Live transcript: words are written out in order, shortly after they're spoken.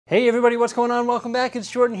Hey everybody, what's going on? Welcome back.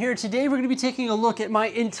 It's Jordan here. Today we're going to be taking a look at my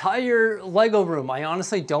entire Lego room. I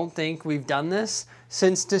honestly don't think we've done this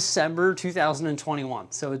since December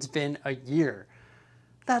 2021, so it's been a year.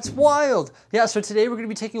 That's wild. Yeah, so today we're going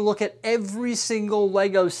to be taking a look at every single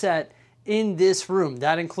Lego set in this room.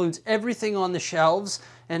 That includes everything on the shelves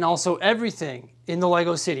and also everything in the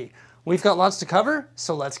Lego City. We've got lots to cover,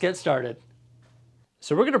 so let's get started.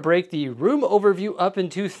 So we're going to break the room overview up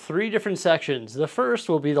into three different sections. The first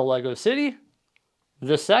will be the Lego City.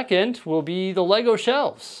 The second will be the Lego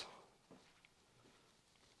shelves.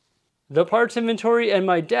 The parts inventory and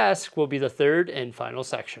my desk will be the third and final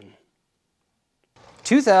section.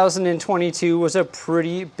 2022 was a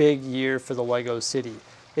pretty big year for the Lego City.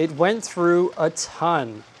 It went through a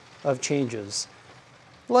ton of changes,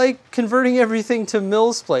 like converting everything to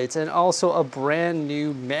Mills plates and also a brand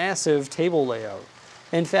new massive table layout.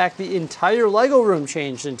 In fact, the entire Lego room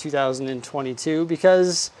changed in 2022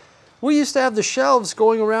 because we used to have the shelves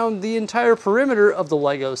going around the entire perimeter of the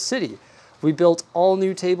Lego City. We built all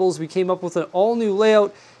new tables, we came up with an all new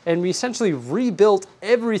layout, and we essentially rebuilt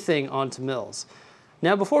everything onto Mills.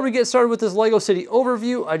 Now, before we get started with this Lego City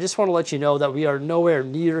overview, I just want to let you know that we are nowhere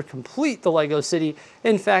near complete the Lego City.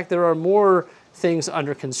 In fact, there are more things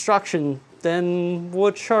under construction than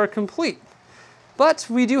which are complete. But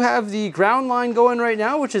we do have the ground line going right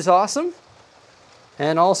now, which is awesome.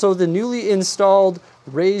 And also the newly installed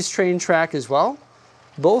raised train track as well.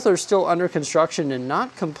 Both are still under construction and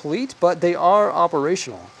not complete, but they are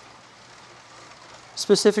operational.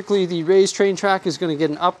 Specifically, the raised train track is going to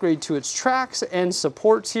get an upgrade to its tracks and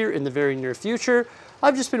supports here in the very near future.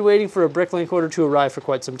 I've just been waiting for a Bricklink order to arrive for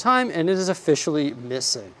quite some time, and it is officially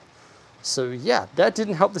missing. So yeah, that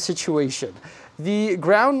didn't help the situation. The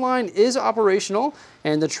ground line is operational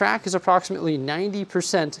and the track is approximately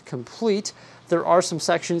 90% complete. There are some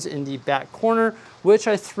sections in the back corner, which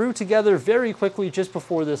I threw together very quickly just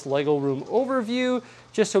before this Lego room overview,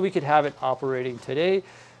 just so we could have it operating today.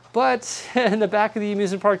 But in the back of the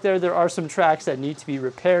amusement park there are some tracks that need to be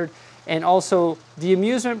repaired. And also the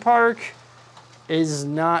amusement park is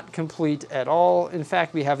not complete at all. In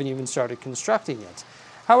fact, we haven't even started constructing it.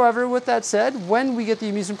 However, with that said, when we get the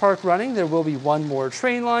amusement park running, there will be one more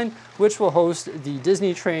train line, which will host the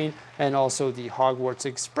Disney train and also the Hogwarts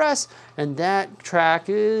Express. And that track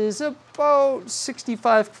is about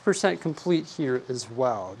 65% complete here as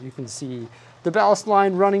well. You can see the ballast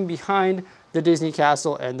line running behind the Disney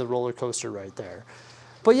Castle and the roller coaster right there.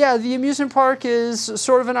 But yeah, the amusement park is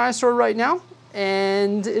sort of an eyesore right now,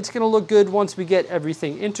 and it's going to look good once we get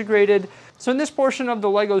everything integrated. So in this portion of the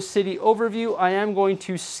Lego City overview, I am going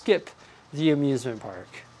to skip the amusement park.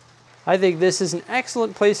 I think this is an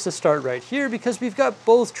excellent place to start right here because we've got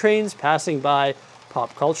both trains passing by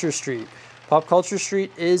Pop Culture Street. Pop Culture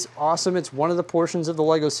Street is awesome. It's one of the portions of the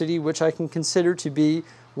Lego City which I can consider to be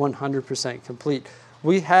 100% complete.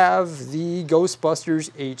 We have the Ghostbusters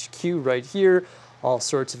HQ right here. All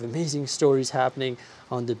sorts of amazing stories happening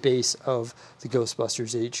on the base of the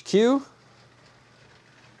Ghostbusters HQ.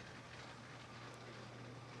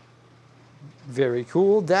 Very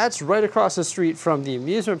cool. That's right across the street from the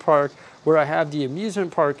amusement park, where I have the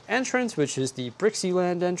amusement park entrance, which is the Bricksie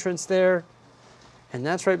land entrance there. And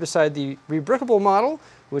that's right beside the rebrickable model,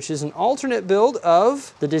 which is an alternate build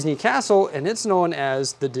of the Disney Castle, and it's known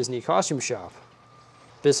as the Disney Costume Shop.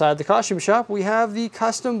 Beside the costume shop, we have the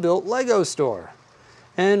custom-built Lego store.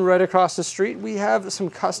 And right across the street, we have some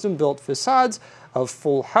custom-built facades of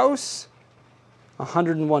Full House,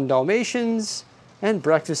 101 Dalmatians, and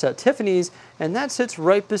Breakfast at Tiffany's, and that sits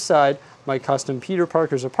right beside my custom Peter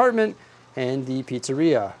Parker's apartment and the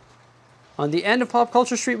pizzeria. On the end of Pop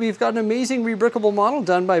Culture Street, we've got an amazing rebrickable model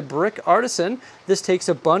done by Brick Artisan. This takes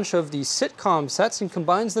a bunch of the sitcom sets and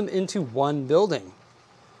combines them into one building.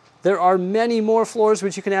 There are many more floors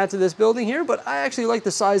which you can add to this building here, but I actually like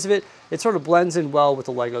the size of it. It sort of blends in well with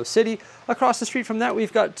the Lego City. Across the street from that,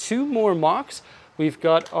 we've got two more mocks. We've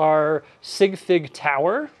got our Sig Fig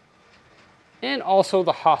Tower and also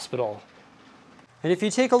the hospital. And if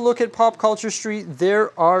you take a look at Pop Culture Street,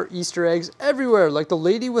 there are Easter eggs everywhere, like the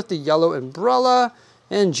lady with the yellow umbrella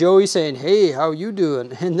and Joey saying, "Hey, how you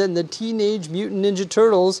doing?" And then the Teenage Mutant Ninja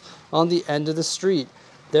Turtles on the end of the street.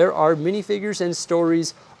 There are minifigures and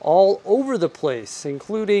stories all over the place,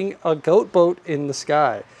 including a goat boat in the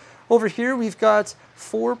sky. Over here, we've got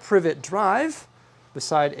 4 Privet Drive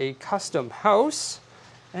beside a custom house.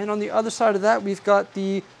 And on the other side of that, we've got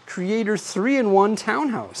the Creator 3-in-1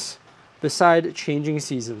 townhouse beside Changing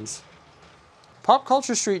Seasons. Pop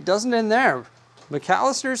Culture Street doesn't end there.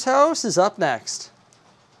 McAllister's house is up next.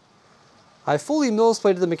 I fully Mills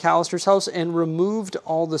plated the McAllister's house and removed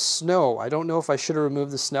all the snow. I don't know if I should have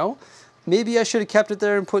removed the snow. Maybe I should have kept it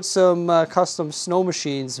there and put some custom snow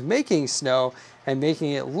machines making snow and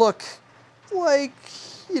making it look like,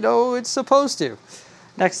 you know, it's supposed to.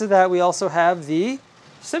 Next to that, we also have the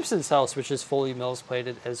Simpsons house, which is fully Mills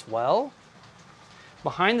plated as well.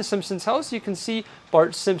 Behind the Simpsons house, you can see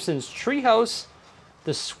Bart Simpson's treehouse,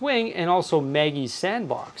 the swing, and also Maggie's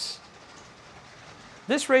sandbox.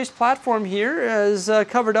 This raised platform here is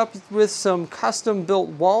covered up with some custom built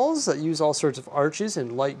walls that use all sorts of arches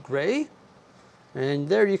in light gray. And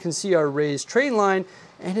there you can see our raised train line.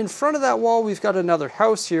 And in front of that wall, we've got another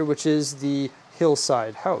house here, which is the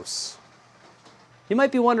Hillside house. You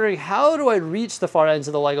might be wondering, how do I reach the far ends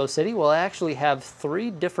of the Lego City? Well, I actually have 3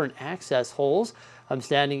 different access holes. I'm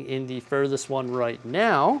standing in the furthest one right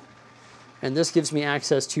now. And this gives me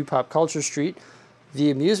access to Pop Culture Street,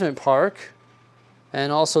 the amusement park, and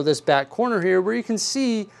also this back corner here where you can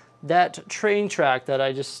see that train track that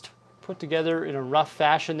I just put together in a rough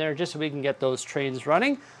fashion there just so we can get those trains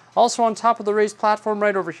running. Also on top of the raised platform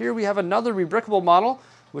right over here, we have another rebrickable model,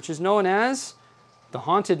 which is known as the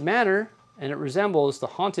Haunted Manor, and it resembles the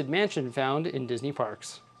Haunted Mansion found in Disney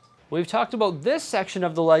parks. We've talked about this section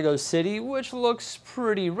of the Lego City, which looks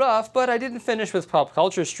pretty rough, but I didn't finish with Pop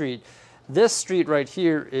Culture Street. This street right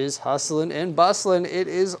here is hustlin' and bustlin'. It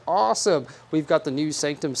is awesome. We've got the new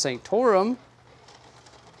Sanctum Sanctorum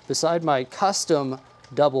beside my custom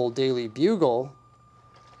double Daily Bugle.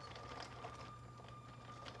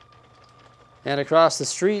 And across the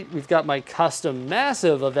street, we've got my custom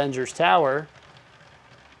massive Avengers Tower.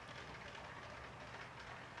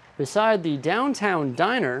 Beside the Downtown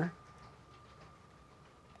Diner.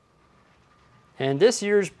 And this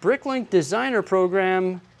year's Bricklink Designer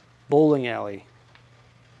Program bowling alley.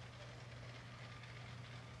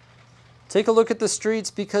 Take a look at the streets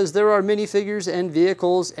because there are minifigures and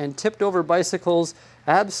vehicles and tipped over bicycles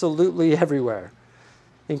absolutely everywhere.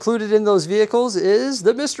 Included in those vehicles is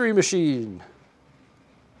the Mystery Machine.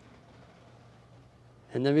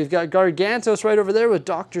 And then we've got Gargantos right over there with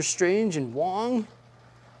Doctor Strange and Wong.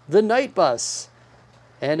 The Night Bus.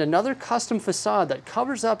 And another custom facade that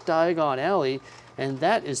covers up Diagon Alley, and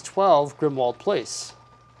that is 12 Grimwald Place.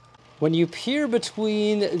 When you peer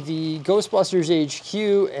between the Ghostbusters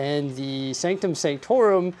HQ and the Sanctum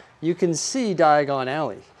Sanctorum, you can see Diagon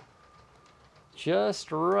Alley.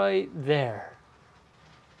 Just right there.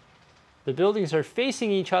 The buildings are facing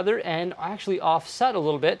each other and actually offset a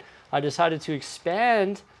little bit. I decided to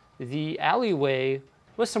expand the alleyway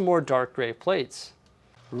with some more dark gray plates.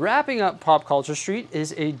 Wrapping up Pop Culture Street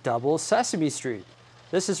is a double Sesame Street.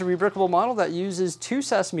 This is a rebrickable model that uses 2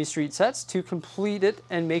 Sesame Street sets to complete it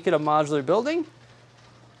and make it a modular building.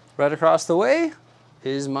 Right across the way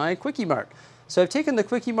is my Quickie Mart. So I've taken the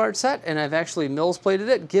Quickie Mart set and I've actually Mills plated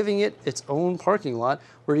it, giving it its own parking lot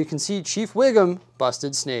where you can see Chief Wiggum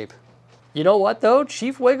busted Snape. You know what though?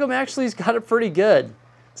 Chief Wiggum actually's got it pretty good.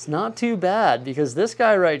 It's not too bad because this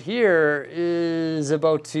guy right here is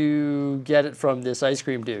about to get it from this ice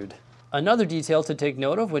cream dude. Another detail to take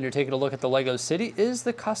note of when you're taking a look at the Lego City is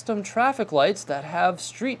the custom traffic lights that have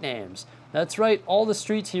street names. That's right, all the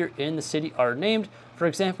streets here in the city are named. For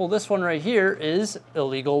example, this one right here is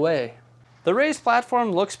Illegal Way. The raised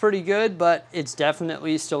platform looks pretty good, but it's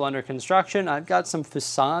definitely still under construction. I've got some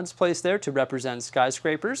facades placed there to represent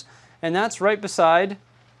skyscrapers, and that's right beside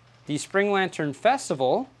the Spring Lantern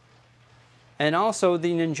Festival, and also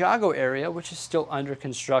the Ninjago area, which is still under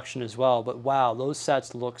construction as well. But wow, those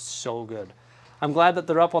sets look so good. I'm glad that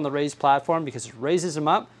they're up on the raised platform because it raises them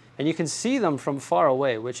up and you can see them from far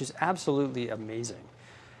away, which is absolutely amazing.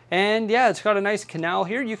 And yeah, it's got a nice canal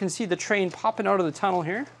here. You can see the train popping out of the tunnel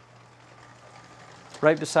here.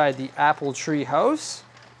 Right beside the Apple Tree House.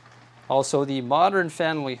 Also the Modern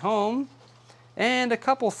Family Home. And a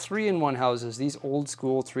couple 3-in-1 houses. These old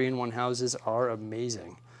school 3-in-1 houses are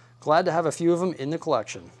amazing. Glad to have a few of them in the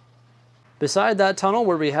collection. Beside that tunnel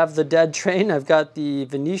where we have the dead train, I've got the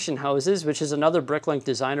Venetian houses, which is another Bricklink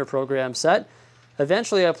Designer Program set.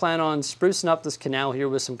 Eventually I plan on sprucing up this canal here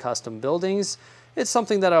with some custom buildings. It's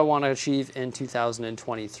something that I want to achieve in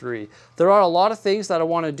 2023. There are a lot of things that I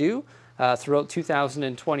want to do throughout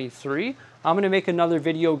 2023. I'm going to make another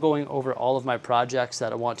video going over all of my projects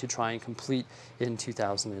that I want to try and complete in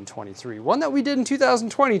 2023. One that we did in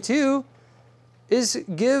 2022 is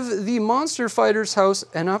give the Monster Fighters house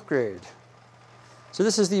an upgrade. So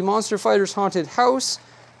this is the Monster Fighters haunted house,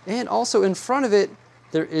 and also in front of it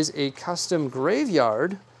there is a custom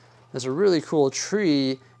graveyard. There's a really cool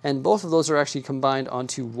tree, and both of those are actually combined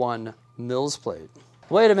onto one Mills plate.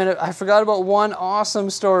 Wait a minute, I forgot about one awesome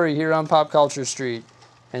story here on Pop Culture Street.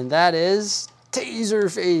 And that is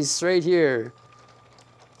Taserface right here.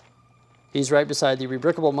 He's right beside the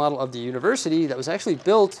rebrickable model of the university that was actually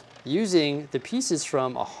built using the pieces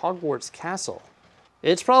from a Hogwarts castle.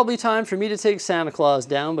 It's probably time for me to take Santa Claus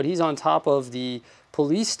down, but he's on top of the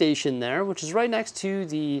police station there, which is right next to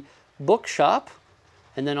the bookshop,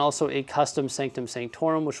 and then also a custom Sanctum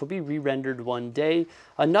Sanctorum, which will be re-rendered one day.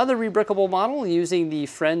 Another rebrickable model using the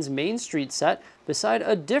Friends Main Street set, beside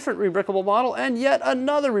a different rebrickable model, and yet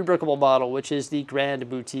another rebrickable model, which is the Grand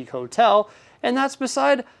Boutique Hotel, and that's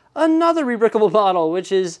beside another rebrickable model,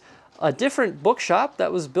 which is a different bookshop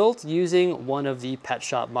that was built using one of the Pet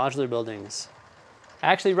Shop modular buildings.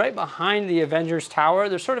 Actually, right behind the Avengers Tower,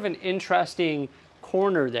 there's sort of an interesting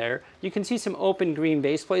corner there. You can see some open green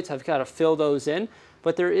base plates. I've got to fill those in,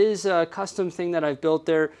 but there is a custom thing that I've built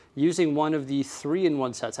there using one of the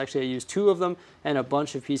 3-in-1 sets. Actually, I used 2 of them and a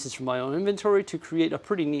bunch of pieces from my own inventory to create a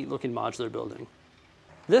pretty neat looking modular building.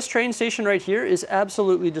 This train station right here is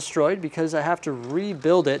absolutely destroyed because I have to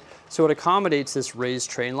rebuild it so it accommodates this raised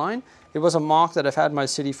train line. It was a mock that I've had in my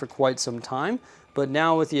city for quite some time, but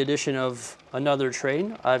now with the addition of another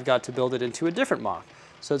train, I've got to build it into a different mock.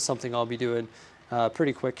 So it's something I'll be doing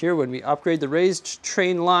pretty quick here when we upgrade the raised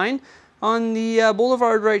train line. On the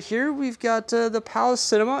boulevard right here, we've got the Palace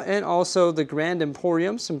Cinema and also the Grand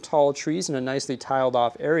Emporium, some tall trees and a nicely tiled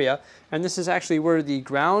off area. And this is actually where the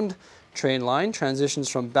ground train line transitions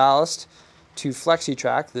from ballast to flexi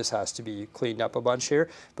track. This has to be cleaned up a bunch here,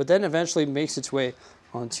 but then eventually makes its way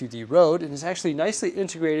onto the road and is actually nicely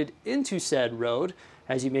integrated into said road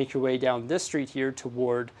as you make your way down this street here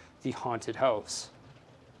toward the haunted house.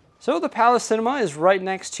 So the Palace Cinema is right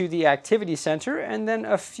next to the activity center, and then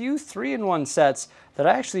a few 3-in-1 sets that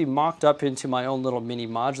I actually mocked up into my own little mini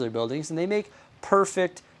modular buildings, and they make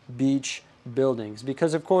perfect beach buildings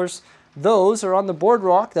because of course those are on the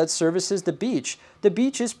boardwalk that services the beach. The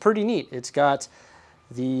beach is pretty neat. It's got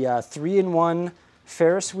the 3-in-1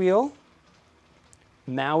 Ferris wheel,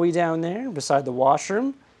 Maui down there beside the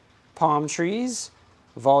washroom, palm trees,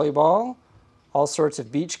 volleyball, all sorts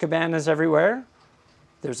of beach cabanas everywhere.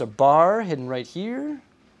 There's a bar hidden right here,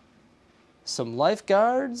 some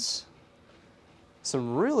lifeguards,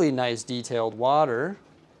 some really nice detailed water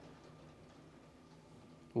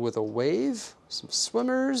with a wave, some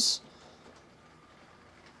swimmers,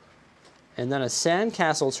 and then a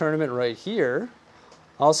sandcastle tournament right here.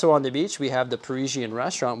 Also on the beach, we have the Parisian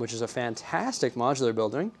restaurant, which is a fantastic modular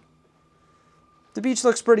building. The beach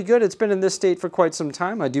looks pretty good. It's been in this state for quite some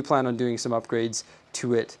time. I do plan on doing some upgrades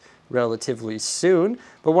to it relatively soon.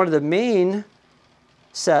 But one of the main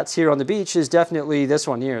sets here on the beach is definitely this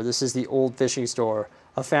one here. This is the Old Fishing Store,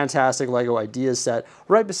 a fantastic LEGO Ideas set,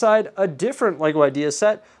 right beside a different LEGO Ideas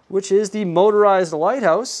set, which is the motorized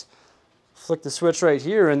lighthouse. Flick the switch right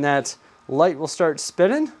here and that light will start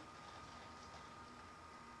spinning.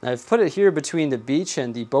 I've put it here between the beach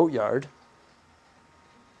and the boatyard.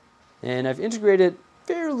 And I've integrated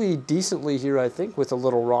fairly decently here, I think, with a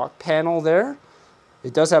little rock panel there.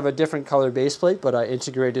 It does have a different color base plate, but I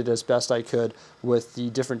integrated as best I could with the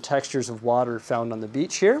different textures of water found on the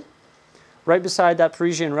beach here. Right beside that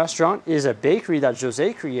Parisian restaurant is a bakery that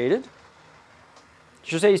Jose created.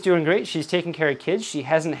 Jose's doing great. She's taking care of kids. She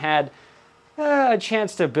hasn't had a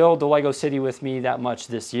chance to build the LEGO City with me that much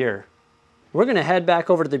this year. We're going to head back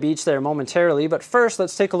over to the beach there momentarily, but first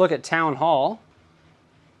let's take a look at Town Hall.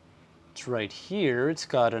 It's right here. It's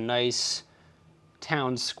got a nice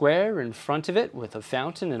town square in front of it with a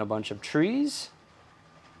fountain and a bunch of trees.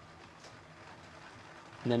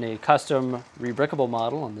 And then a custom rebrickable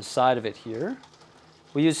model on the side of it here.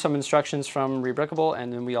 We used some instructions from rebrickable,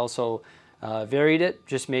 and then we also varied it,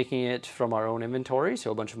 just making it from our own inventory.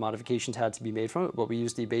 So a bunch of modifications had to be made from it, but we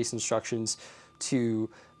used the base instructions to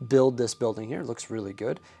build this building here. It looks really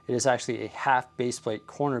good. It is actually a half base plate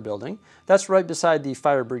corner building. That's right beside the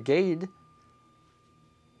fire brigade,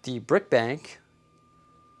 the brick bank,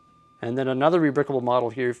 and then another rebrickable model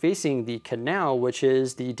here facing the canal, which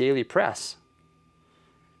is the Daily Press.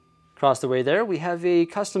 Across the way there, we have a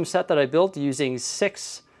custom set that I built using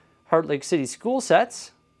 6 Heart Lake City school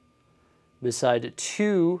sets beside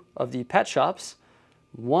 2 of the pet shops.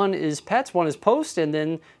 One is pets, one is post, and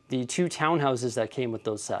then the 2 townhouses that came with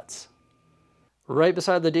those sets. Right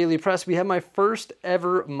beside the Daily Press, we have my first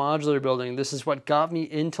ever modular building. This is what got me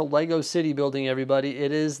into LEGO City building, everybody.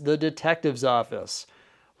 It is the detective's office.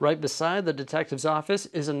 Right beside the detective's office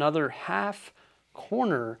is another half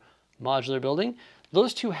corner modular building.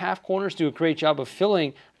 Those 2 half corners do a great job of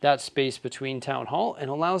filling that space between Town Hall and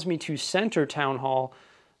allows me to center Town Hall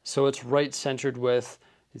so it's right centered with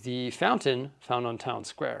the fountain found on Town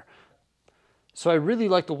Square. So I really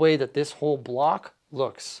like the way that this whole block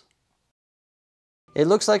looks. It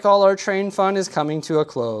looks like all our train fun is coming to a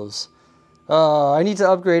close. I need to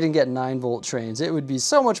upgrade and get 9-volt trains. It would be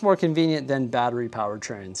so much more convenient than battery-powered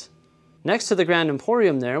trains. Next to the Grand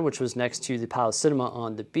Emporium there, which was next to the Palace Cinema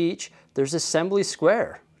on the beach, there's Assembly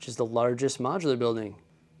Square, which is the largest modular building.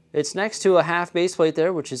 It's next to a half base plate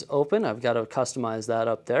there, which is open. I've got to customize that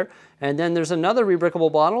up there. And then there's another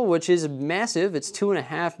rebrickable bottle, which is massive. It's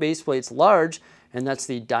 2.5 base plates large, and that's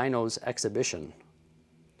the Dinos Exhibition.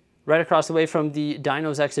 Right across the way from the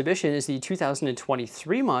Dinos Exhibition is the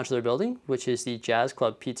 2023 modular building, which is the Jazz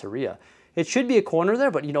Club Pizzeria. It should be a corner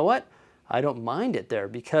there, but you know what? I don't mind it there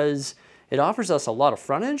because it offers us a lot of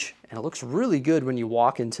frontage, and it looks really good when you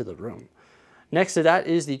walk into the room. Next to that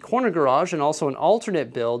is the corner garage, and also an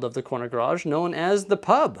alternate build of the corner garage known as the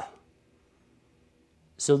pub.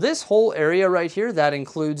 So this whole area right here, that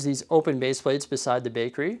includes these open base plates beside the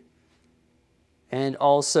bakery, and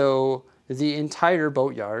also the entire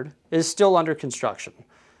boatyard is still under construction.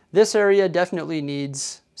 This area definitely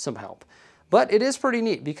needs some help. But it is pretty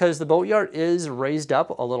neat because the boatyard is raised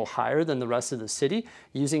up a little higher than the rest of the city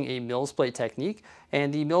using a Mills plate technique.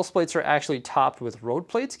 And the Mills plates are actually topped with road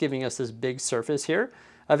plates, giving us this big surface here.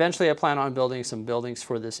 Eventually, I plan on building some buildings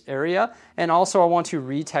for this area. And also I want to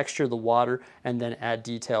retexture the water and then add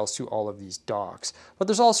details to all of these docks. But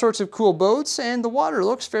there's all sorts of cool boats and the water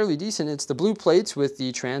looks fairly decent. It's the blue plates with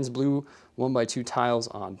the trans blue 1x2 tiles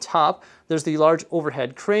on top. There's the large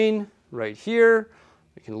overhead crane right here.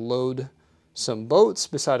 We can load some boats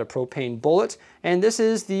beside a propane bullet. And this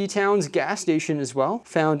is the town's gas station as well,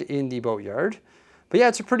 found in the boatyard. But yeah,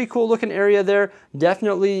 it's a pretty cool looking area there.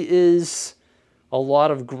 Definitely is a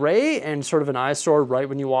lot of gray and sort of an eyesore right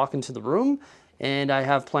when you walk into the room. And I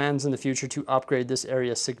have plans in the future to upgrade this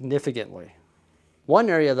area significantly. One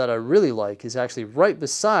area that I really like is actually right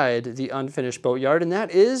beside the unfinished boatyard, and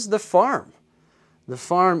that is the farm. The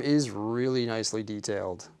farm is really nicely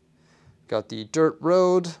detailed. Got the dirt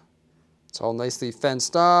road. It's all nicely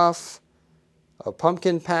fenced off, a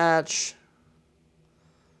pumpkin patch,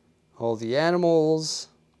 all the animals,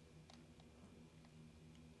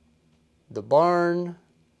 the barn,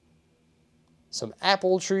 some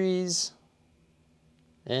apple trees,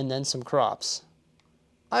 and then some crops.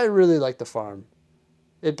 I really like the farm.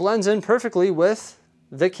 It blends in perfectly with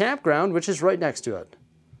the campground, which is right next to it.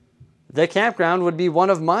 The campground would be one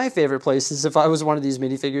of my favorite places if I was one of these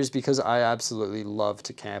minifigures because I absolutely love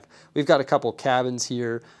to camp. We've got a couple cabins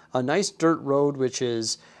here, a nice dirt road which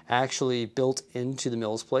is actually built into the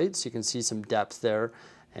Mills plate, so you can see some depth there,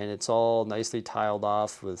 and it's all nicely tiled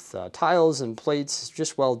off with tiles and plates,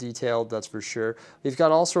 just well detailed, that's for sure. We've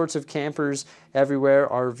got all sorts of campers everywhere,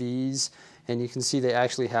 RVs, and you can see they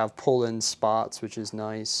actually have pull-in spots, which is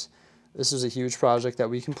nice. This is a huge project that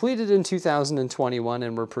we completed in 2021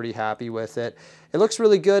 and we're pretty happy with it. It looks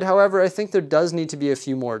really good. However, I think there does need to be a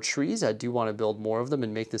few more trees. I do want to build more of them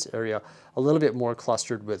and make this area a little bit more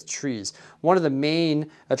clustered with trees. One of the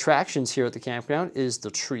main attractions here at the campground is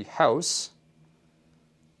the tree house.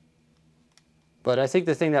 But I think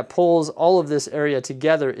the thing that pulls all of this area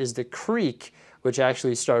together is the creek, which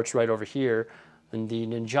actually starts right over here in the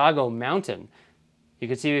Ninjago Mountain. You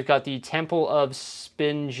can see we've got the Temple of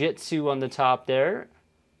Spinjitzu on the top there.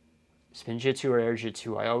 Spinjitzu or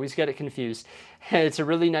Airjitzu, I always get it confused. It's a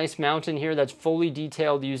really nice mountain here that's fully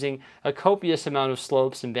detailed using a copious amount of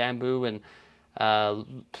slopes and bamboo and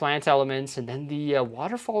plant elements. And then the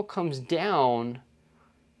waterfall comes down,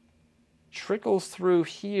 trickles through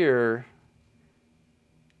here,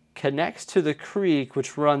 connects to the creek,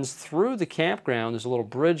 which runs through the campground. There's a little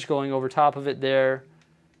bridge going over top of it there.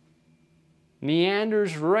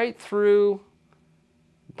 Meanders right through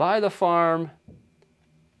by the farm,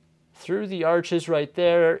 through the arches right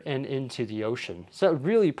there, and into the ocean. So it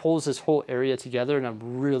really pulls this whole area together, and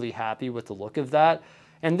I'm really happy with the look of that.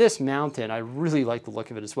 And this mountain, I really like the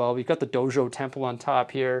look of it as well. We've got the Dojo Temple on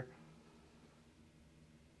top here.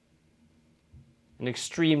 An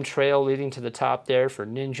extreme trail leading to the top there for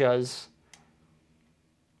ninjas.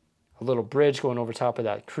 A little bridge going over top of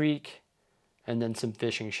that creek. And then some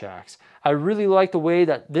fishing shacks. I really like the way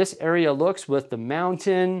that this area looks with the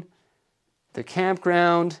mountain, the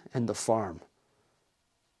campground, and the farm.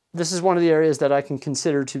 This is one of the areas that I can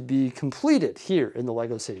consider to be completed here in the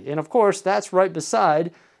Lego City. And of course, that's right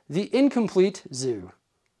beside the incomplete zoo.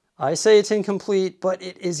 I say it's incomplete, but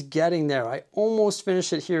it is getting there. I almost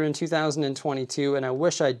finished it here in 2022, and I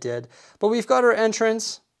wish I did. But we've got our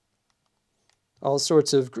entrance, all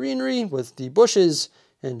sorts of greenery with the bushes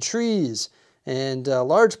and trees, and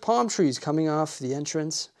large palm trees coming off the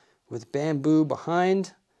entrance with bamboo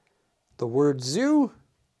behind the word zoo.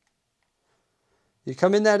 You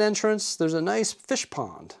come in that entrance, there's a nice fish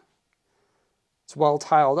pond. It's well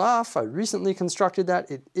tiled off. I recently constructed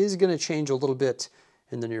that. It is going to change a little bit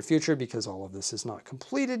in the near future because all of this is not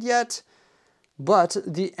completed yet. But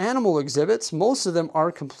the animal exhibits, most of them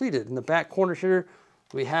are completed. In the back corner here,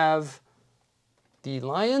 we have the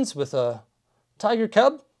lions with a tiger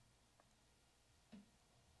cub,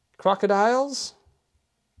 crocodiles,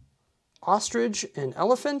 ostrich and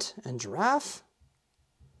elephant and giraffe,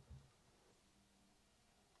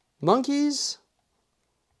 monkeys,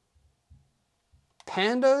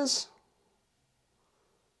 pandas,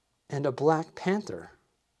 and a black panther.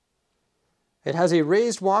 It has a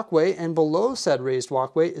raised walkway, and below said raised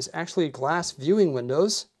walkway is actually glass viewing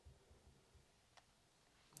windows.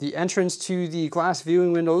 The entrance to the glass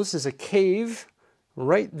viewing windows is a cave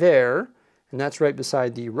right there, and that's right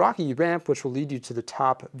beside the rocky ramp, which will lead you to the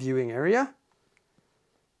top viewing area.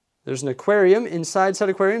 There's an aquarium. Inside said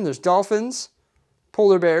aquarium, there's dolphins,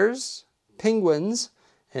 polar bears, penguins,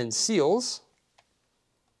 and seals.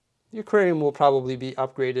 The aquarium will probably be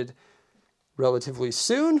upgraded relatively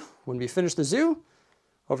soon when we finish the zoo.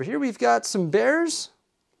 Over here we've got some bears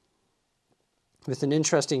with an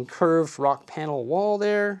interesting curved rock panel wall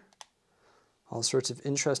there. All sorts of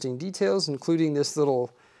interesting details, including this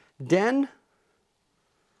little den.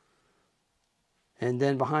 And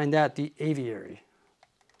then behind that, the aviary.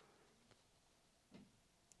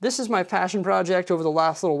 This is my passion project over the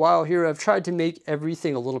last little while here. I've tried to make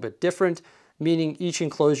everything a little bit different, meaning each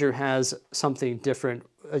enclosure has something different,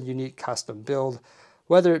 a unique custom build,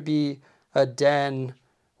 whether it be a den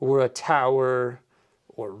or a tower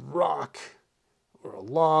or rock or a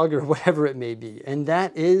log or whatever it may be. And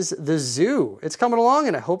that is the zoo. It's coming along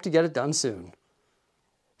and I hope to get it done soon.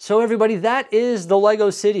 So everybody, that is the Lego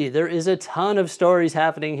City. There is a ton of stories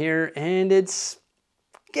happening here and it's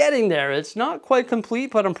getting there. It's not quite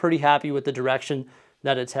complete, but I'm pretty happy with the direction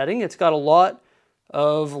that it's heading. It's got a lot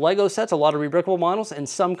of Lego sets, a lot of rebrickable models, and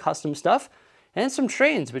some custom stuff, and some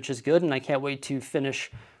trains, which is good, and I can't wait to finish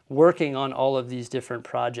working on all of these different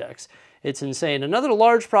projects. It's insane. Another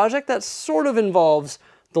large project that sort of involves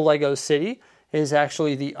the Lego City is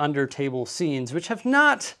actually the under table scenes, which have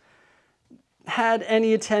not had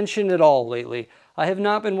any attention at all lately. I have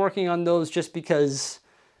not been working on those just because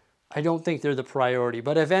I don't think they're the priority,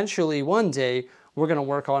 but eventually one day we're going to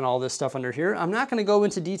work on all this stuff under here. I'm not going to go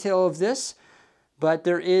into detail of this, but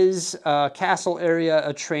there is a castle area,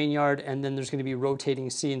 a train yard, and then there's going to be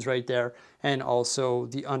rotating scenes right there, and also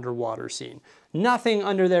the underwater scene. Nothing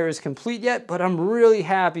under there is complete yet, but I'm really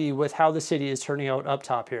happy with how the city is turning out up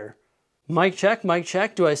top here. Mic check, mic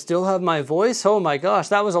check. Do I still have my voice? Oh my gosh,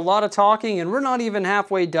 that was a lot of talking, and we're not even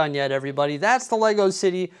halfway done yet, everybody. That's the Lego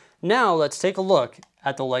City. Now let's take a look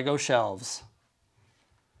at the Lego shelves.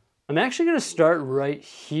 I'm actually going to start right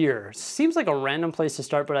here. Seems like a random place to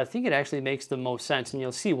start, but I think it actually makes the most sense, and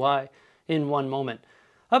you'll see why in one moment.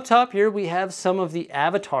 Up top here, we have some of the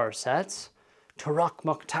Avatar sets. Turok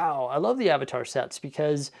Muktau. I love the Avatar sets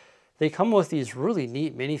because they come with these really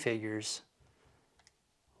neat minifigures,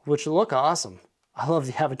 which look awesome. I love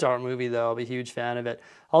the Avatar movie, though. I'll be a huge fan of it.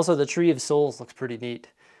 Also, the Tree of Souls looks pretty neat.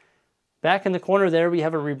 Back in the corner there, we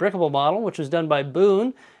have a rebrickable model, which was done by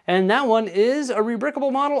Boone, and that one is a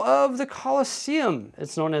rebrickable model of the Colosseum.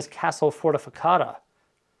 It's known as Castle Fortificata.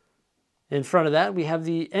 In front of that, we have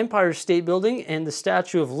the Empire State Building and the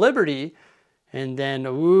Statue of Liberty, and then,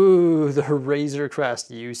 ooh, the Razor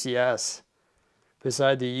Crest UCS.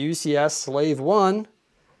 Beside the UCS Slave 1,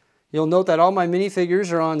 you'll note that all my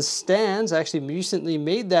minifigures are on stands. I actually recently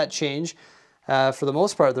made that change. For the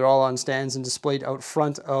most part, they're all on stands and displayed out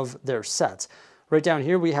front of their sets. Right down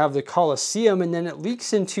here, we have the Colosseum, and then it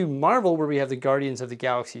leaks into Marvel, where we have the Guardians of the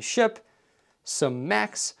Galaxy ship, some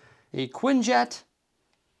mechs, a Quinjet,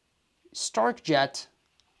 Stark Jet,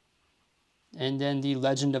 and then the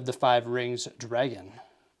Legend of the Five Rings dragon.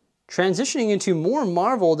 Transitioning into more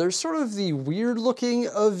Marvel, there's sort of the weird-looking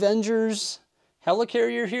Avengers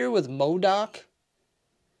helicarrier here with MODOK.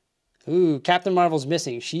 Ooh, Captain Marvel's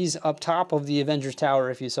missing. She's up top of the Avengers Tower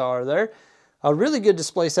if you saw her there. A really good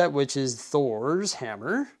display set, which is Thor's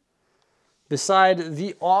hammer. Beside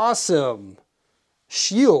the awesome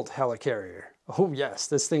Shield helicarrier. Oh yes,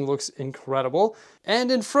 this thing looks incredible. And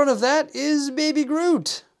in front of that is Baby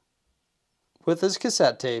Groot with his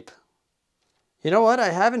cassette tape. You know what? I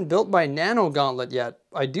haven't built my Nano Gauntlet yet.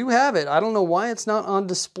 I do have it. I don't know why it's not on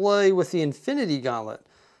display with the Infinity Gauntlet.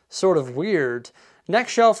 Sort of weird.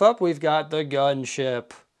 Next shelf up, we've got the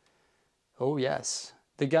gunship. Oh yes,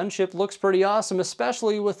 the gunship looks pretty awesome,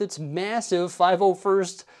 especially with its massive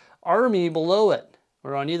 501st Army below it,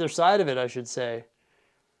 or on either side of it, I should say.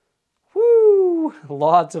 Woo!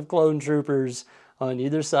 Lots of clone troopers, on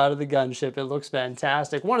either side of the gunship. It looks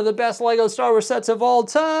fantastic. One of the best LEGO Star Wars sets of all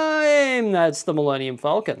time. That's the Millennium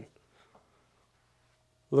Falcon.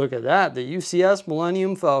 Look at that, the UCS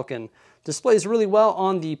Millennium Falcon. Displays really well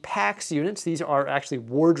on the PAX units. These are actually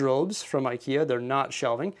wardrobes from IKEA. They're not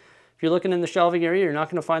shelving. If you're looking in the shelving area, you're not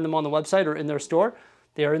going to find them on the website or in their store.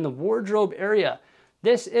 They are in the wardrobe area.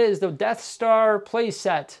 This is the Death Star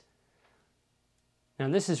playset. Now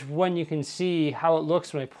this is when you can see how it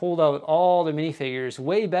looks when I pulled out all the minifigures.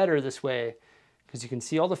 Way better this way, because you can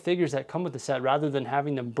see all the figures that come with the set rather than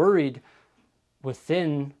having them buried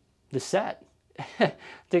within the set.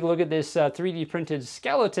 Take a look at this 3D printed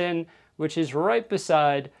skeleton, which is right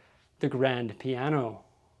beside the grand piano.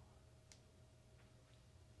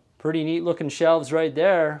 Pretty neat looking shelves right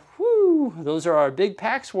there. Woo! Those are our big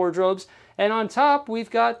PAX wardrobes. And on top, we've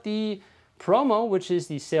got the promo, which is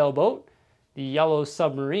the sailboat, the yellow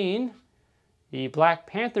submarine, the Black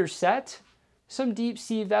Panther set, some deep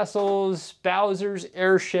sea vessels, Bowser's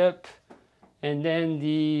airship, and then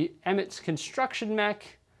the Emmett's construction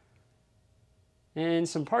mech, and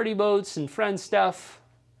some party boats and friend stuff.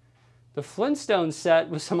 The Flintstones set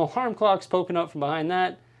with some alarm clocks poking out from behind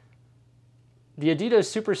that. The Adidas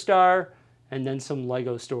Superstar, and then some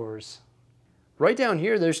LEGO stores. Right down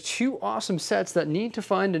here, there's two awesome sets that need to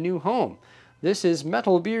find a new home. This is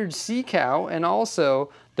Metalbeard's Sea Cow and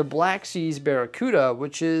also the Black Sea's Barracuda,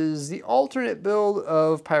 which is the alternate build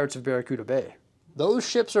of Pirates of Barracuda Bay. Those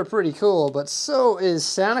ships are pretty cool, but so is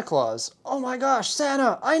Santa Claus. Oh my gosh,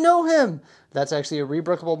 Santa, I know him! That's actually a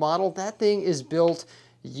rebrickable model. That thing is built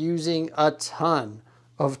using a ton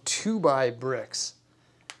of 2x bricks.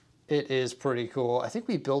 It is pretty cool. I think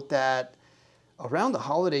we built that around the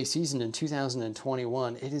holiday season in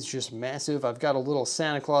 2021. It is just massive. I've got a little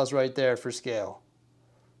Santa Claus right there for scale.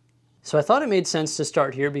 So I thought it made sense to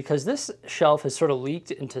start here because this shelf has sort of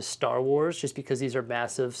leaked into Star Wars just because these are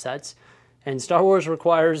massive sets. And Star Wars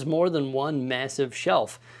requires more than one massive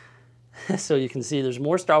shelf. So you can see there's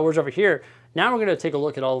more Star Wars over here. Now we're going to take a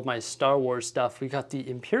look at all of my Star Wars stuff. We got the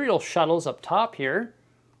Imperial shuttles up top here.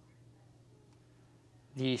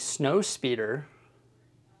 The Snow Speeder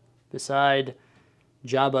beside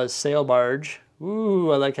Jabba's sail barge.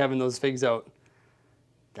 Ooh, I like having those figs out.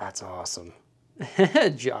 That's awesome.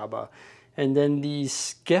 Jabba. And then the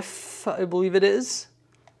skiff, I believe it is.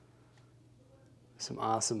 Some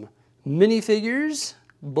awesome minifigures.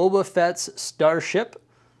 Boba Fett's starship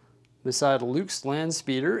beside Luke's land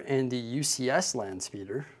speeder and the UCS land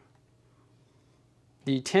speeder.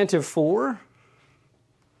 The Tantive 4.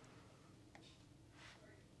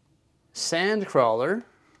 Sandcrawler.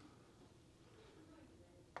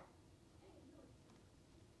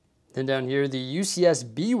 Then down here, the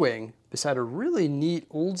UCS B-Wing beside a really neat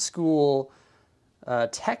old school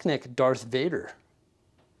Technic Darth Vader.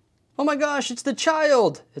 Oh my gosh, it's the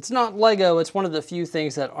child! It's not Lego, it's one of the few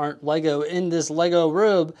things that aren't Lego in this Lego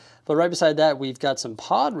robe. But right beside that, we've got some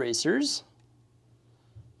pod racers.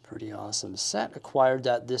 Pretty awesome set. Acquired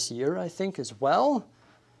that this year, I think, as well.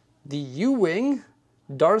 The U-Wing,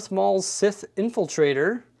 Darth Maul's Sith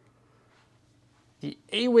Infiltrator. The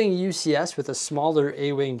A-Wing UCS with a smaller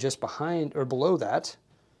A-Wing just behind or below that.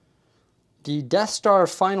 The Death Star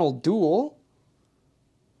Final Duel.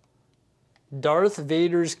 Darth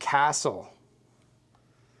Vader's Castle.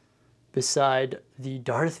 Beside the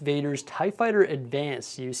Darth Vader's TIE Fighter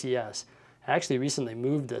Advanced UCS. I actually recently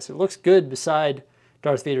moved this. It looks good beside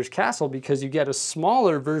Darth Vader's Castle because you get a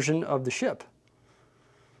smaller version of the ship.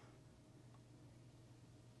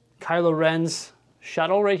 Kylo Ren's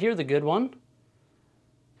shuttle right here, the good one.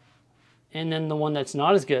 And then the one that's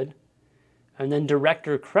not as good. And then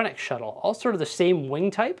Director Krennic's shuttle. All sort of the same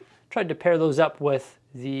wing type. Tried to pair those up with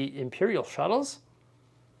the Imperial shuttles.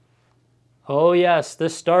 Oh yes, the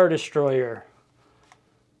Star Destroyer.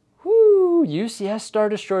 Woo, UCS Star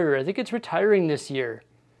Destroyer. I think it's retiring this year.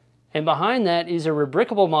 And behind that is a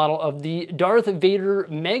rebrickable model of the Darth Vader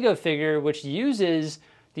Mega figure, which uses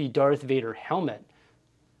the Darth Vader helmet.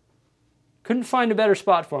 Couldn't find a better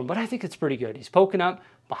spot for him, but I think it's pretty good. He's poking up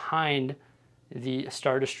behind the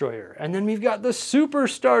Star Destroyer. And then we've got the Super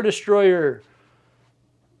Star Destroyer.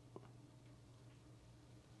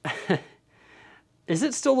 Is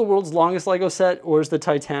it still the world's longest Lego set, or is the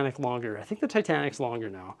Titanic longer? I think the Titanic's longer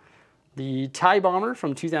now. The TIE Bomber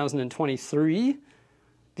from 2023.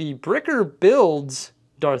 The Bricker builds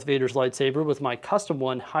Darth Vader's lightsaber with my custom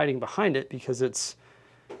one hiding behind it because it's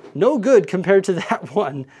no good compared to that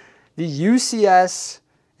one. The UCS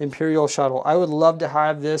Imperial shuttle. I would love to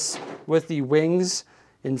have this with the wings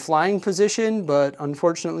in flying position, but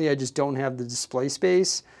unfortunately I just don't have the display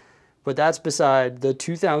space. But that's beside the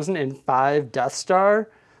 2005 Death Star.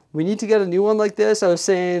 We need to get a new one like this. I was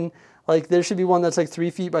saying, like, there should be one that's like 3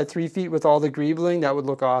 feet by 3 feet with all the greebling. That would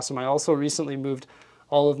look awesome. I also recently moved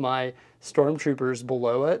all of my stormtroopers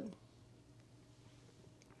below it.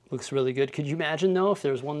 Looks really good. Could you imagine, though, if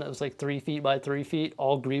there was one that was like 3 feet by 3 feet,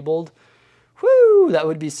 all greebled? Woo! That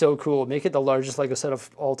would be so cool. Make it the largest LEGO set of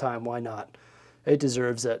all time. Why not? It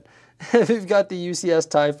deserves it. We've got the UCS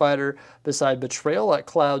TIE Fighter beside Betrayal at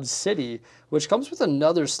Cloud City, which comes with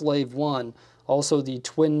another Slave 1. Also the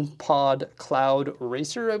Twin Pod Cloud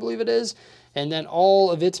Racer, I believe it is. And then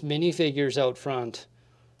all of its minifigures out front.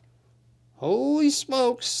 Holy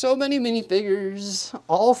smokes, so many minifigures,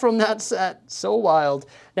 all from that set. So wild.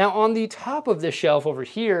 Now on the top of this shelf over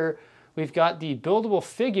here, we've got the buildable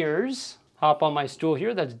figures. Hop on my stool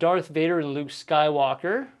here. That's Darth Vader and Luke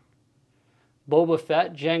Skywalker. Boba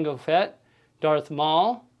Fett, Jango Fett, Darth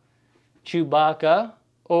Maul, Chewbacca,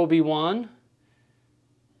 Obi-Wan,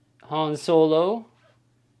 Han Solo,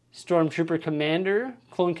 Stormtrooper Commander,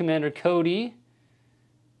 Clone Commander Cody,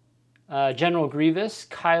 General Grievous,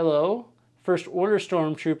 Kylo, First Order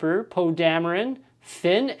Stormtrooper, Poe Dameron,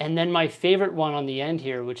 Finn, and then my favorite one on the end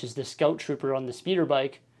here, which is the Scout Trooper on the speeder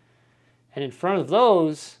bike. And in front of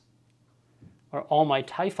those are all my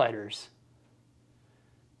TIE Fighters,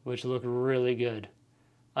 which look really good.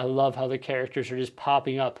 I love how the characters are just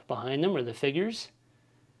popping up behind them, or the figures.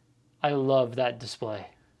 I love that display.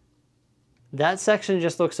 That section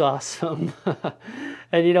just looks awesome.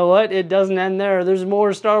 And you know what? It doesn't end there. There's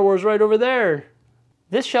more Star Wars right over there.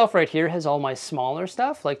 This shelf right here has all my smaller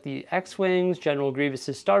stuff, like the X-Wings, General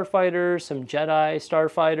Grievous's Starfighter, some Jedi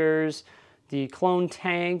Starfighters, the clone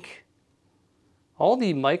tank, all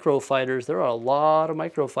the micro fighters. There are a lot of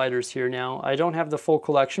micro fighters here now. I don't have the full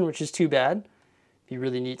collection, which is too bad. It'd be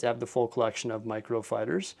really neat to have the full collection of micro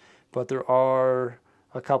fighters, but there are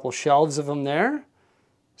a couple shelves of them there.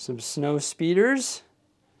 Some snow speeders.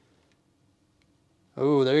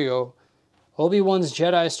 Oh, there you go. Obi-Wan's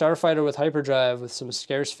Jedi Starfighter with hyperdrive with some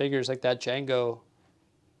scarce figures like that Jango.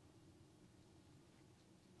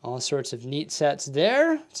 All sorts of neat sets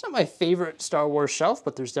there. It's not my favorite Star Wars shelf,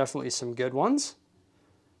 but there's definitely some good ones.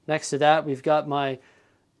 Next to that, we've got my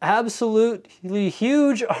absolutely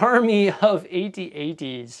huge army of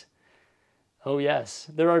AT-ATs. Oh yes,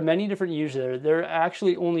 there are many different uses there. There are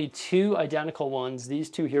actually only 2 identical ones. These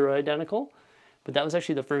 2 here are identical, but that was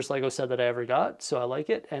actually the first LEGO set that I ever got, so I like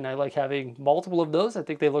it, and I like having multiple of those. I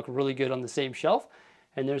think they look really good on the same shelf,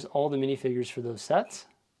 and there's all the minifigures for those sets.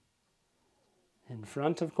 In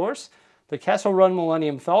front, of course, the Kessel Run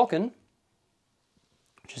Millennium Falcon,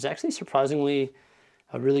 which is actually surprisingly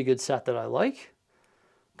a really good set that I like.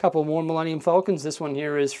 A couple more Millennium Falcons. This one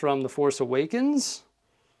here is from The Force Awakens.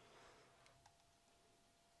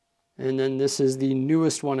 And then this is the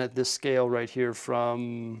newest one at this scale right here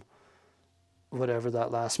from whatever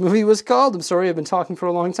that last movie was called. I'm sorry, I've been talking for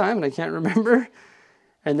a long time and I can't remember.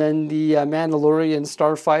 And then the Mandalorian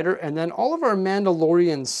Starfighter, and then all of our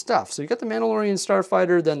Mandalorian stuff. So you got the Mandalorian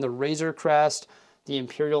Starfighter, then the Razor Crest, the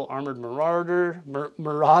Imperial Armored Marauder,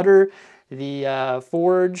 the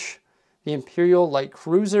Forge, the Imperial Light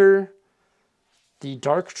Cruiser, the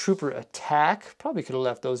Dark Trooper Attack. Probably could have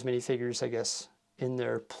left those minifigures, I guess, in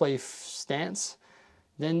their play stance.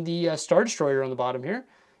 Then the Star Destroyer on the bottom here,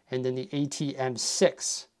 and then the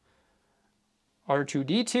AT-M6.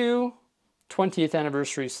 R2-D2, 20th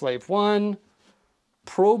Anniversary Slave 1,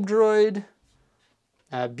 Probe Droid,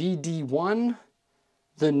 BD-1,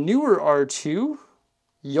 the newer R2,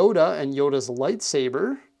 Yoda and Yoda's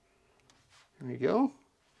lightsaber. There we go.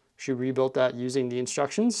 She rebuilt that using the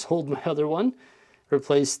instructions, sold my other one.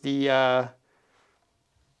 Replaced the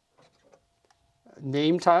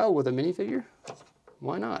name tile with a minifigure.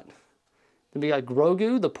 Why not? Then we got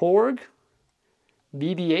Grogu, the Porg,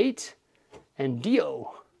 BB-8, and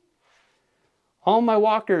Dio. All my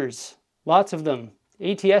walkers, lots of them.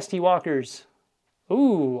 AT-ST walkers.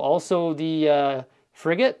 Ooh, also the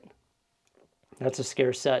frigate. That's a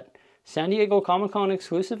scarce set. San Diego Comic-Con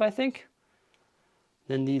exclusive, I think.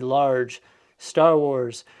 Then the large Star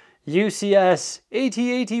Wars UCS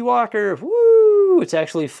AT-AT walker. Woo! It's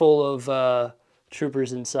actually full of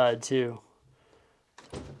troopers inside too.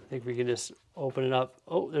 I think we can just open it up.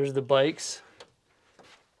 Oh, there's the bikes.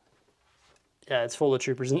 Yeah, it's full of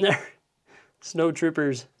troopers in there. Snow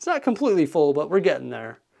troopers. It's not completely full, but we're getting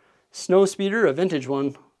there. Snow speeder, a vintage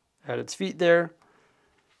one, at its feet there.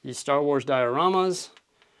 These Star Wars dioramas.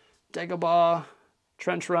 Dagobah,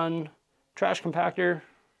 Trench Run, Trash Compactor.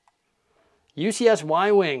 UCS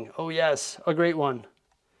Y-Wing. Oh yes, a great one.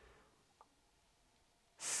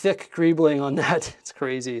 Thick greebling on that. It's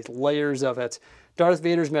crazy. Layers of it. Darth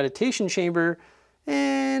Vader's meditation chamber,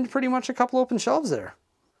 and pretty much a couple open shelves there.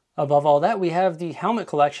 Above all that, we have the helmet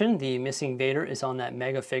collection. The missing Vader is on that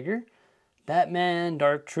mega figure. Batman,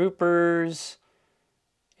 Dark Troopers,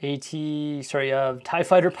 TIE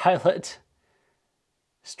Fighter pilot,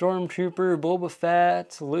 Stormtrooper, Boba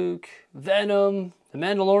Fett, Luke, Venom, the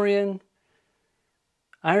Mandalorian,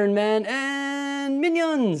 Iron Man, and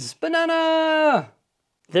Minions! Banana!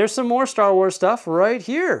 There's some more Star Wars stuff right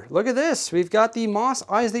here. Look at this. We've got the Mos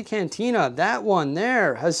Eisley Cantina. That one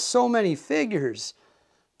there has so many figures.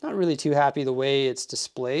 Not really too happy the way it's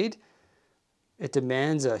displayed. It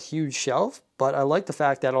demands a huge shelf, but I like the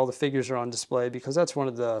fact that all the figures are on display because that's one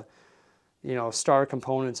of the, star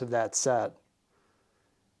components of that set.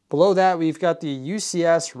 Below that, we've got the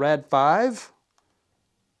UCS Red 5.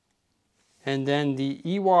 And then the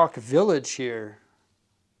Ewok Village here.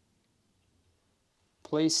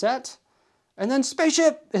 Play set. And then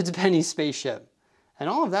Spaceship! It's Benny's Spaceship. And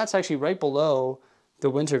all of that's actually right below the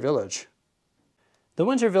Winter Village. The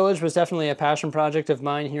Winter Village was definitely a passion project of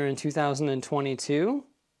mine here in 2022.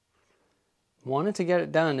 Wanted to get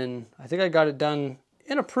it done, and I think I got it done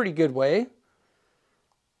in a pretty good way.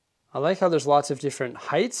 I like how there's lots of different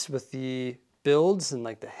heights with the builds and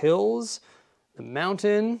like the hills, the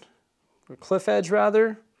mountain, or cliff edge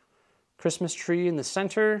rather, Christmas tree in the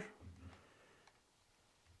center,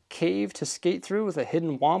 cave to skate through with a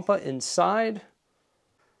hidden wampa inside,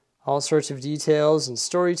 all sorts of details and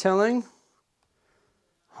storytelling,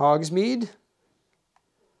 Hogsmeade,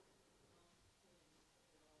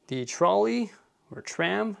 the trolley or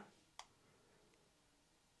tram,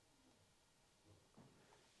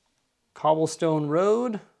 cobblestone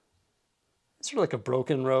road. It's sort of like a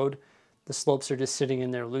broken road. The slopes are just sitting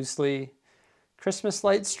in there loosely. Christmas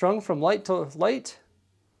lights strung from light to light.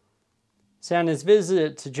 Santa's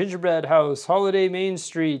visit to Gingerbread House, Holiday Main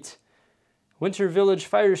Street, Winter Village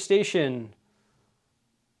Fire Station.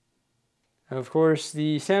 And of course,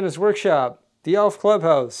 the Santa's Workshop, the Elf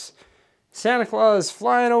Clubhouse, Santa Claus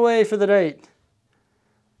flying away for the night.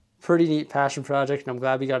 Pretty neat passion project, and I'm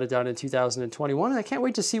glad we got it done in 2021. And I can't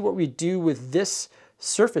wait to see what we do with this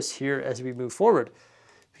surface here as we move forward,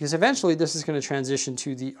 because eventually this is going to transition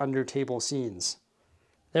to the under table scenes.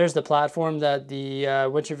 There's the platform that the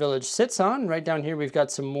Winter Village sits on. Right down here we've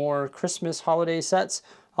got some more Christmas holiday sets,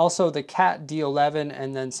 also the Cat D11,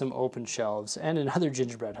 and then some open shelves, and another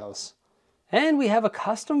gingerbread house. And we have a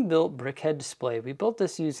custom-built brickhead display. We built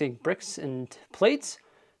this using bricks and plates.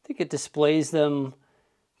 I think it displays them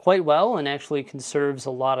quite well and actually conserves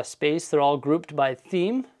a lot of space. They're all grouped by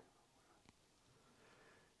theme.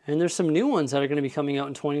 And there's some new ones that are going to be coming out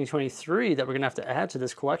in 2023 that we're going to have to add to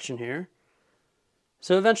this collection here.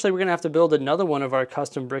 So eventually we're going to have to build another one of our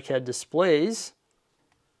custom brickhead displays.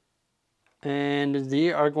 And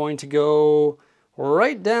they are going to go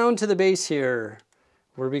right down to the base here,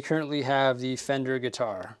 where we currently have the Fender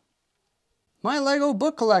guitar. My Lego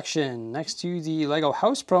book collection, next to the Lego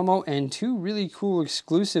House promo and two really cool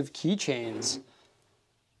exclusive keychains.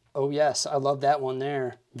 Oh yes, I love that one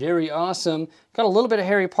there. Very awesome. Got a little bit of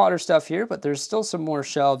Harry Potter stuff here, but there's still some more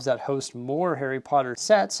shelves that host more Harry Potter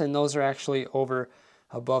sets, and those are actually over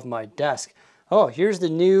above my desk. Oh, here's the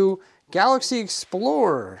new Galaxy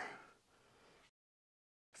Explorer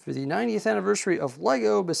for the 90th anniversary of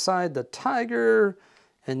Lego, beside the tiger,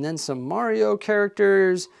 and then some Mario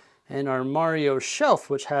characters, and our Mario shelf,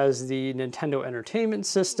 which has the Nintendo Entertainment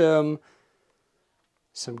System,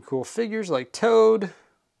 some cool figures like Toad,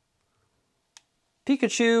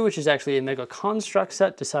 Pikachu, which is actually a Mega Construct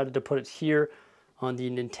set, decided to put it here on the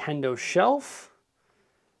Nintendo shelf.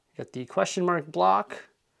 Got the question mark block,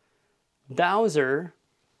 Bowser,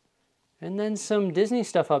 and then some Disney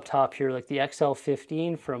stuff up top here, like the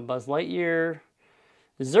XL-15 from Buzz Lightyear,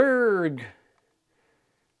 Zurg,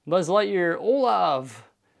 Buzz Lightyear, Olaf,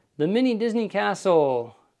 the mini Disney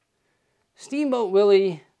Castle, Steamboat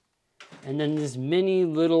Willie, and then this mini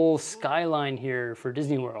little skyline here for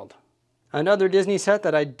Disney World. Another Disney set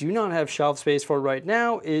that I do not have shelf space for right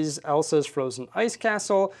now is Elsa's Frozen Ice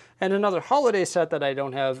Castle, and another holiday set that I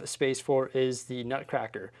don't have space for is the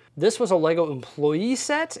Nutcracker. This was a Lego employee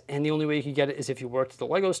set, and the only way you could get it is if you worked at the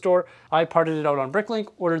Lego store. I parted it out on Bricklink,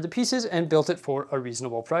 ordered the pieces, and built it for a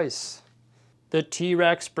reasonable price. The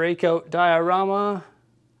T-Rex Breakout Diorama,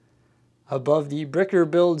 above the Bricker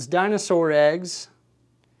Builds Dinosaur Eggs,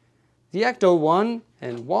 the Ecto-1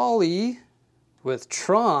 and Wall-E with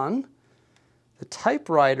Tron, the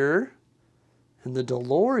typewriter, and the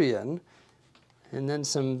DeLorean, and then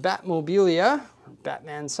some Batmobilia,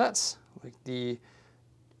 Batman sets, like the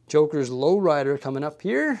Joker's Lowrider coming up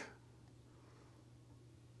here.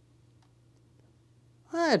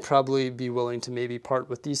 I'd probably be willing to maybe part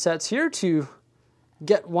with these sets here to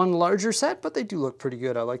get one larger set, but they do look pretty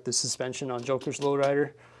good. I like the suspension on Joker's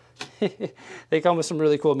Lowrider. They come with some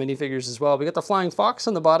really cool minifigures as well. We got the Flying Fox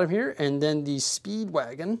on the bottom here, and then the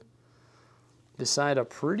Speedwagon beside a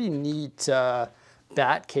pretty neat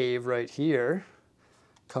bat cave right here.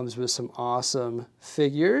 Comes with some awesome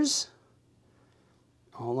figures,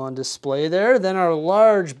 all on display there. Then our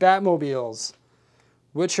large Batmobiles,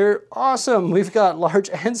 which are awesome. We've got large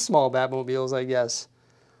and small Batmobiles, I guess.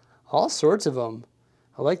 All sorts of them.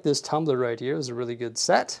 I like this tumbler right here. It was a really good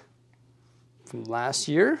set from last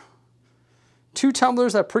year. Two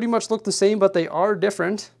tumblers that pretty much look the same, but they are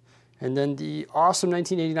different. And then the awesome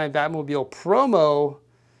 1989 Batmobile promo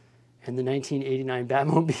and the 1989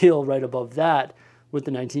 Batmobile right above that with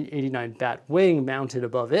the 1989 Batwing mounted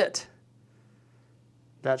above it.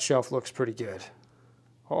 That shelf looks pretty good.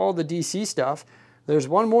 All the DC stuff. There's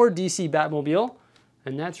one more DC Batmobile,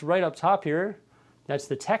 and that's right up top here. That's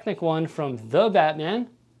the Technic one from The Batman.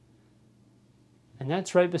 And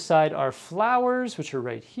that's right beside our flowers, which are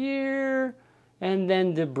right here. And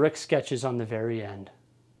then the brick sketches on the very end.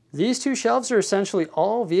 These two shelves are essentially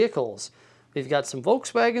all vehicles. We've got some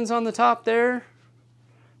Volkswagens on the top there.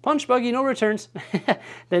 Punch buggy, no returns.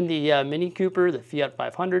 Then the Mini Cooper, the Fiat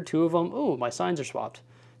 500, two of them. Ooh, my signs are swapped.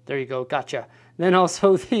 There you go, gotcha. Then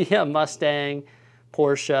also the Mustang,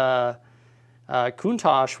 Porsche,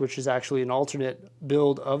 Countach, which is actually an alternate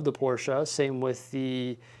build of the Porsche. Same with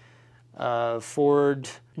the Ford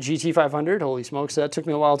GT500. Holy smokes, that took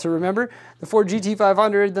me a while to remember. The Ford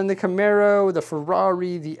GT500, then the Camaro, the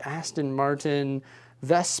Ferrari, the Aston Martin,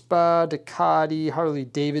 Vespa, Ducati, Harley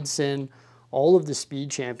Davidson, all of the Speed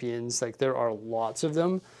Champions. Like, there are lots of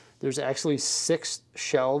them. There's actually 6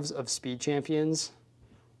 shelves of Speed Champions.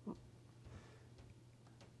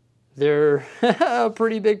 They're a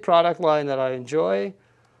pretty big product line that I enjoy.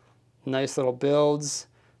 Nice little builds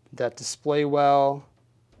that display well.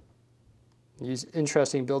 Use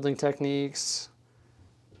interesting building techniques,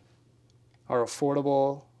 are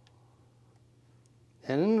affordable,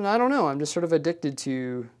 and I don't know, I'm just sort of addicted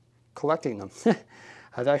to collecting them.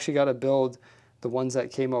 I've actually got to build the ones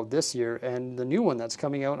that came out this year and the new one that's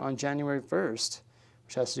coming out on January 1st,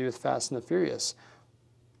 which has to do with Fast and the Furious.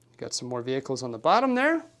 Got some more vehicles on the bottom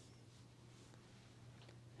there.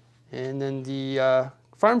 And then the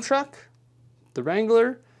farm truck, the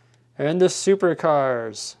Wrangler, and the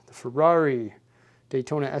supercars, the Ferrari,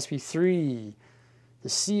 Daytona SP3, the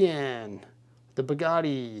Cayenne, the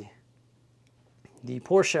Bugatti, the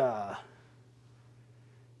Porsche,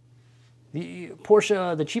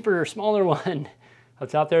 the cheaper, smaller one up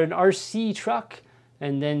top there, an RC truck,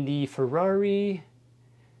 and then the Ferrari,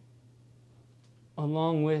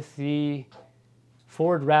 along with the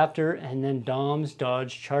Ford Raptor, and then Dom's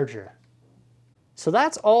Dodge Charger. So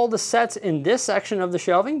that's all the sets in this section of the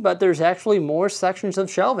shelving, but there's actually more sections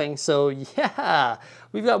of shelving. So yeah,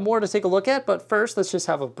 we've got more to take a look at, but first let's just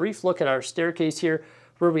have a brief look at our staircase here,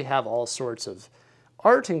 where we have all sorts of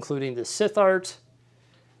art, including the Sith art,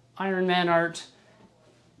 Iron Man art,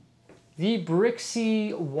 the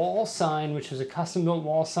Bricksie wall sign, which was a custom built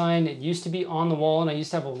wall sign. It used to be on the wall, and I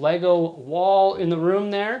used to have a Lego wall in the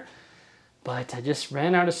room there, but I just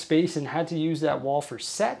ran out of space and had to use that wall for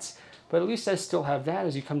sets. But at least I still have that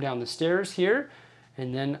as you come down the stairs here.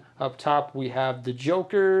 And then up top we have the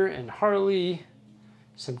Joker and Harley,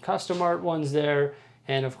 some custom art ones there,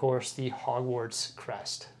 and of course the Hogwarts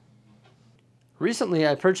crest. Recently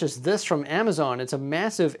I purchased this from Amazon. It's a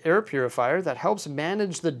massive air purifier that helps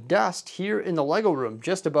manage the dust here in the Lego room.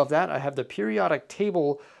 Just above that I have the periodic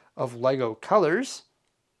table of Lego colors,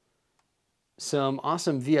 some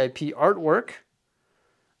awesome VIP artwork,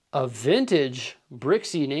 a vintage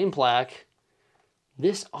Bricksie name plaque,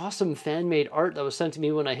 this awesome fan-made art that was sent to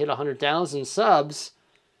me when I hit 100,000 subs,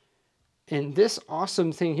 and this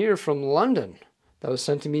awesome thing here from London that was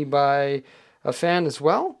sent to me by a fan as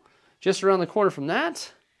well. Just around the corner from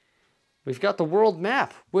that, we've got the world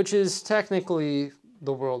map, which is technically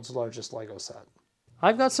the world's largest Lego set.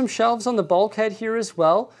 I've got some shelves on the bulkhead here as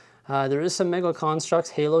well. There is some Mega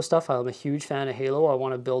Constructs Halo stuff. I'm a huge fan of Halo. I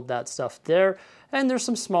want to build that stuff there. And there's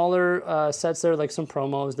some smaller sets there, like some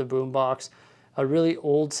promos, the Boombox, a really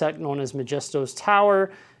old set known as Majesto's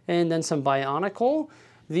Tower, and then some Bionicle.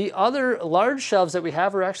 The other large shelves that we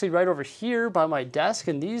have are actually right over here by my desk,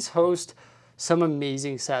 and these host some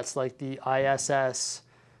amazing sets like the ISS,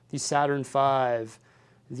 the Saturn V,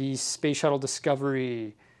 the Space Shuttle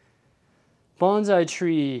Discovery, Bonsai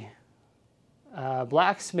Tree,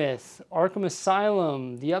 Blacksmith, Arkham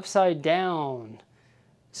Asylum, the Upside Down,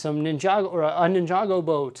 some Ninjago, or a Ninjago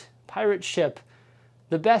boat, pirate ship,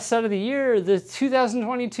 the best set of the year, the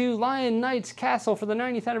 2022 Lion Knights Castle for the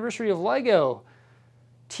 90th anniversary of Lego.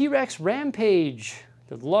 T-Rex Rampage,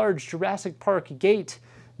 the large Jurassic Park gate,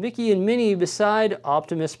 Mickey and Minnie beside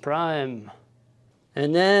Optimus Prime.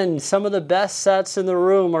 And then some of the best sets in the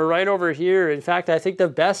room are right over here. In fact, I think the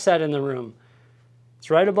best set in the room. It's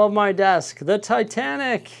right above my desk, the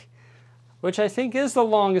Titanic, which I think is the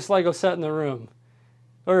longest Lego set in the room.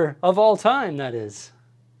 Or of all time, that is.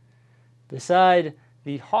 Beside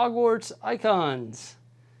the Hogwarts icons,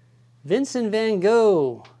 Vincent van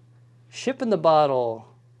Gogh, Ship in the Bottle,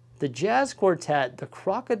 the Jazz Quartet, the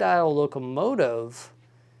Crocodile Locomotive,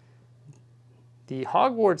 the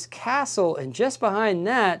Hogwarts Castle, and just behind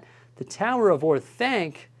that, the Tower of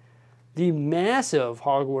Orthanc, the massive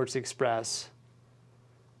Hogwarts Express,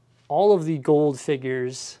 all of the gold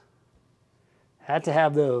figures, had to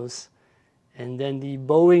have those, and then the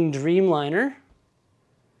Boeing Dreamliner,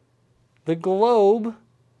 the Globe,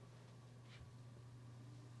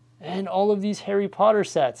 and all of these Harry Potter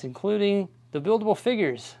sets, including the buildable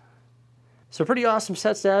figures. So pretty awesome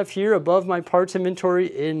sets to have here above my parts inventory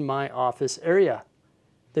in my office area.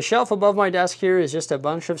 The shelf above my desk here is just a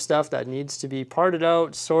bunch of stuff that needs to be parted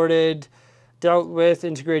out, sorted, dealt with,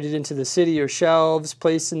 integrated into the city or shelves,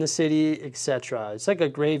 placed in the city, etc. It's like a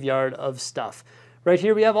graveyard of stuff. Right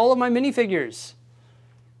here we have all of my minifigures.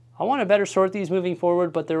 I want to better sort these moving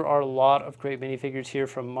forward, but there are a lot of great minifigures here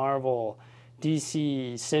from Marvel,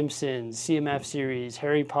 DC, Simpsons, CMF series,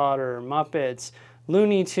 Harry Potter, Muppets,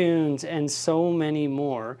 Looney Tunes, and so many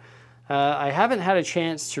more. I haven't had a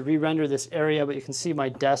chance to re-render this area, but you can see my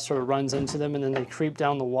desk sort of runs into them and then they creep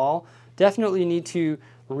down the wall. Definitely need to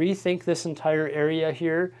rethink this entire area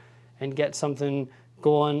here and get something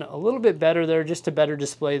going a little bit better there just to better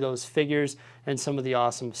display those figures and some of the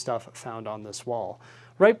awesome stuff found on this wall.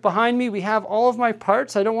 Right behind me, we have all of my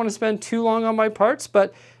parts. I don't want to spend too long on my parts,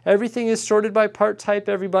 but everything is sorted by part type,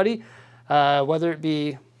 everybody. Whether it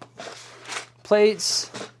be plates,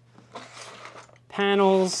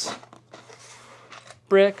 panels,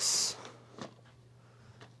 bricks,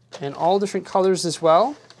 and all different colors as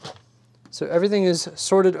well. So everything is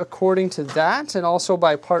sorted according to that, and also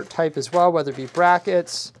by part type as well, whether it be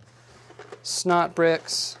brackets, snot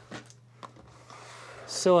bricks,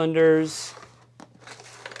 cylinders,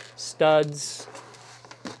 studs,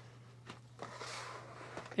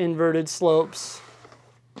 inverted slopes,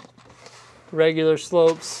 regular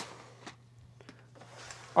slopes,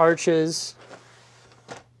 arches,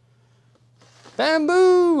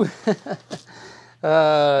 bamboo,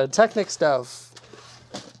 Technic stuff,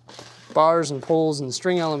 bars and poles and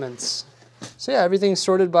string elements. So yeah, everything's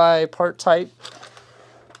sorted by part type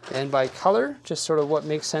and by color, just sort of what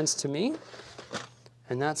makes sense to me.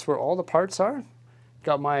 And that's where all the parts are.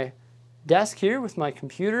 Got my desk here with my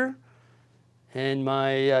computer and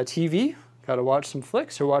my TV. Got to watch some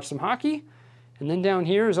flicks or watch some hockey. And then down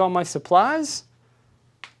here is all my supplies.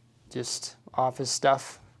 Just office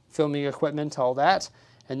stuff, filming equipment, all that.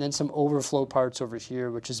 And then some overflow parts over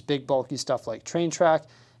here, which is big bulky stuff like train track,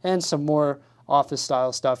 and some more office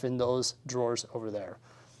style stuff in those drawers over there.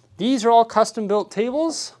 These are all custom built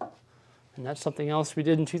tables. And that's something else we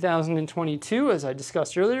did in 2022, as I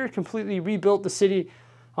discussed earlier. Completely rebuilt the city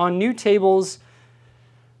on new tables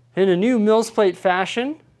in a new Mills Plate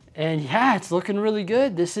fashion. And yeah, it's looking really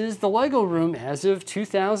good. This is the Lego room as of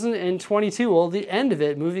 2022, well, the end of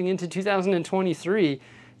it, moving into 2023.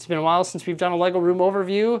 It's been a while since we've done a Lego room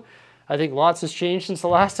overview. I think lots has changed since the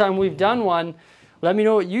last time we've done one. Let me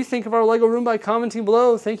know what you think of our Lego room by commenting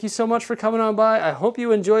below. Thank you so much for coming on by. I hope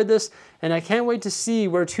you enjoyed this, and I can't wait to see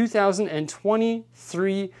where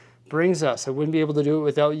 2023 brings us. I wouldn't be able to do it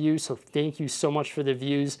without you, so thank you so much for the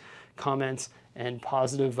views, comments, and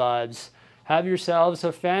positive vibes. Have yourselves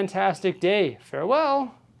a fantastic day.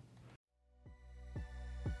 Farewell.